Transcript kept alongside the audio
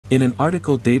In an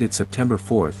article dated September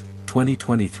 4,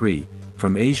 2023,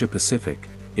 from Asia Pacific,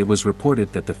 it was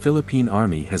reported that the Philippine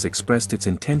Army has expressed its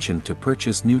intention to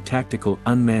purchase new tactical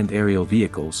unmanned aerial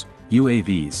vehicles,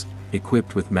 UAVs,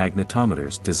 equipped with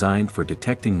magnetometers designed for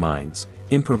detecting mines,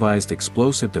 improvised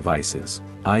explosive devices,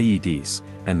 IEDs,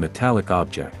 and metallic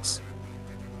objects.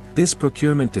 This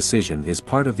procurement decision is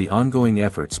part of the ongoing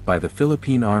efforts by the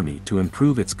Philippine Army to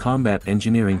improve its combat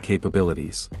engineering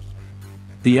capabilities.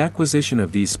 The acquisition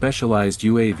of these specialized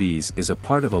UAVs is a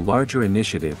part of a larger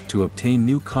initiative to obtain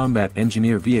new combat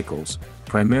engineer vehicles,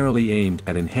 primarily aimed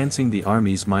at enhancing the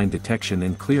Army's mine detection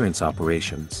and clearance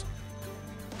operations.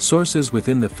 Sources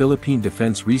within the Philippine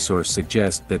Defense Resource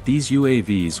suggest that these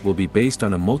UAVs will be based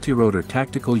on a multi-rotor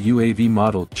tactical UAV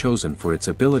model chosen for its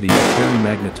ability to carry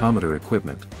magnetometer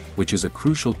equipment, which is a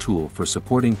crucial tool for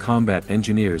supporting combat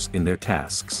engineers in their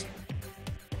tasks.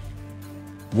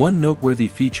 One noteworthy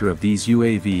feature of these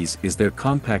UAVs is their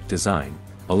compact design,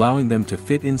 allowing them to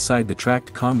fit inside the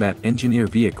tracked combat engineer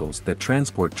vehicles that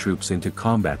transport troops into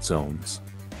combat zones.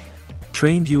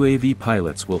 Trained UAV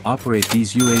pilots will operate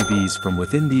these UAVs from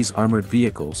within these armored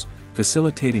vehicles,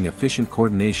 facilitating efficient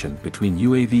coordination between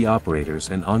UAV operators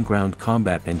and on-ground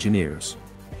combat engineers.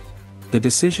 The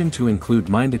decision to include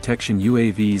mine detection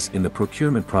UAVs in the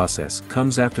procurement process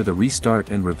comes after the restart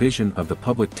and revision of the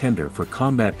public tender for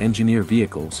combat engineer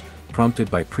vehicles,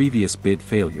 prompted by previous bid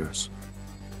failures.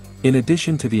 In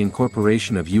addition to the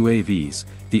incorporation of UAVs,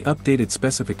 the updated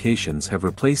specifications have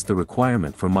replaced the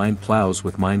requirement for mine plows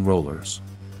with mine rollers.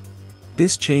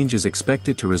 This change is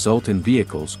expected to result in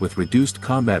vehicles with reduced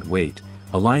combat weight,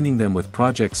 aligning them with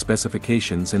project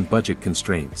specifications and budget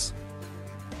constraints.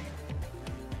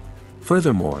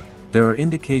 Furthermore, there are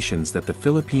indications that the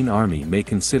Philippine Army may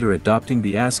consider adopting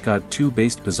the ASCAD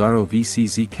 2-based Pizarro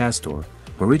VCZ Castor,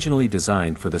 originally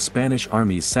designed for the Spanish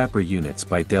Army's Sapper units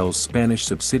by Dell's Spanish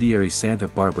subsidiary Santa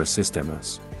Barbara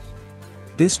Sistemas.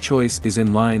 This choice is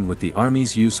in line with the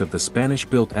Army's use of the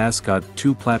Spanish-built ASCAD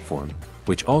 2 platform,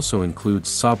 which also includes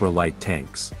Sabra light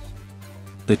tanks.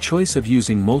 The choice of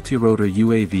using multi-rotor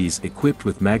UAVs equipped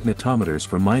with magnetometers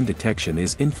for mine detection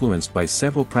is influenced by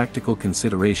several practical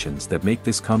considerations that make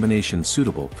this combination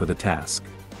suitable for the task.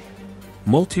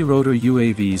 Multi-rotor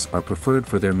UAVs are preferred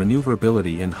for their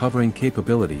maneuverability and hovering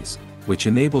capabilities, which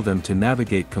enable them to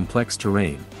navigate complex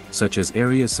terrain, such as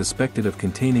areas suspected of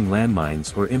containing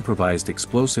landmines or improvised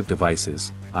explosive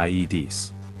devices,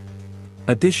 IEDs.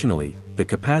 Additionally, the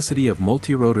capacity of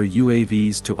multi-rotor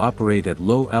UAVs to operate at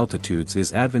low altitudes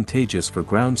is advantageous for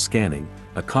ground scanning,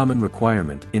 a common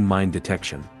requirement in mine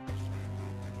detection.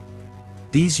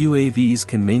 These UAVs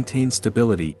can maintain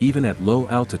stability even at low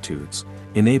altitudes,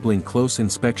 enabling close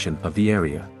inspection of the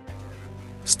area.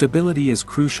 Stability is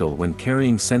crucial when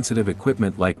carrying sensitive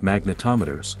equipment like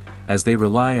magnetometers, as they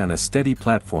rely on a steady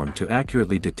platform to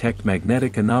accurately detect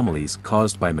magnetic anomalies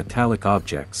caused by metallic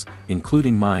objects,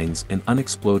 including mines and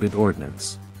unexploded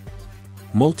ordnance.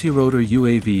 Multi-rotor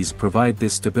UAVs provide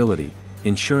this stability,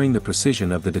 ensuring the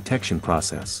precision of the detection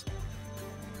process.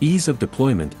 Ease of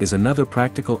deployment is another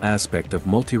practical aspect of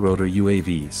multi-rotor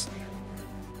UAVs.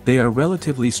 They are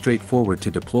relatively straightforward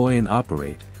to deploy and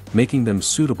operate, making them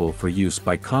suitable for use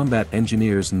by combat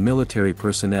engineers and military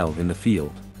personnel in the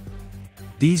field.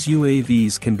 These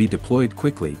UAVs can be deployed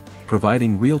quickly,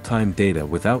 providing real-time data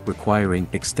without requiring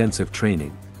extensive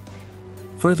training.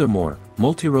 Furthermore,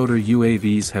 multi-rotor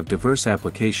UAVs have diverse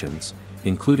applications,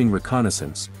 including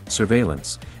reconnaissance,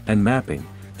 surveillance, and mapping,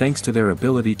 thanks to their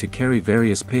ability to carry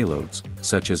various payloads,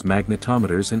 such as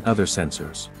magnetometers and other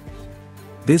sensors.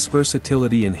 This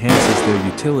versatility enhances their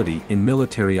utility in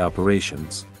military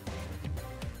operations.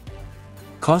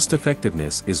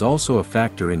 Cost-effectiveness is also a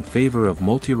factor in favor of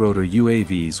multi-rotor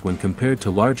UAVs when compared to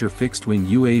larger fixed-wing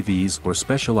UAVs or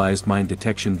specialized mine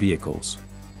detection vehicles.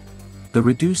 The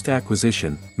reduced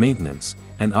acquisition, maintenance,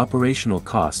 and operational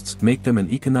costs make them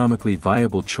an economically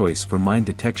viable choice for mine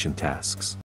detection tasks.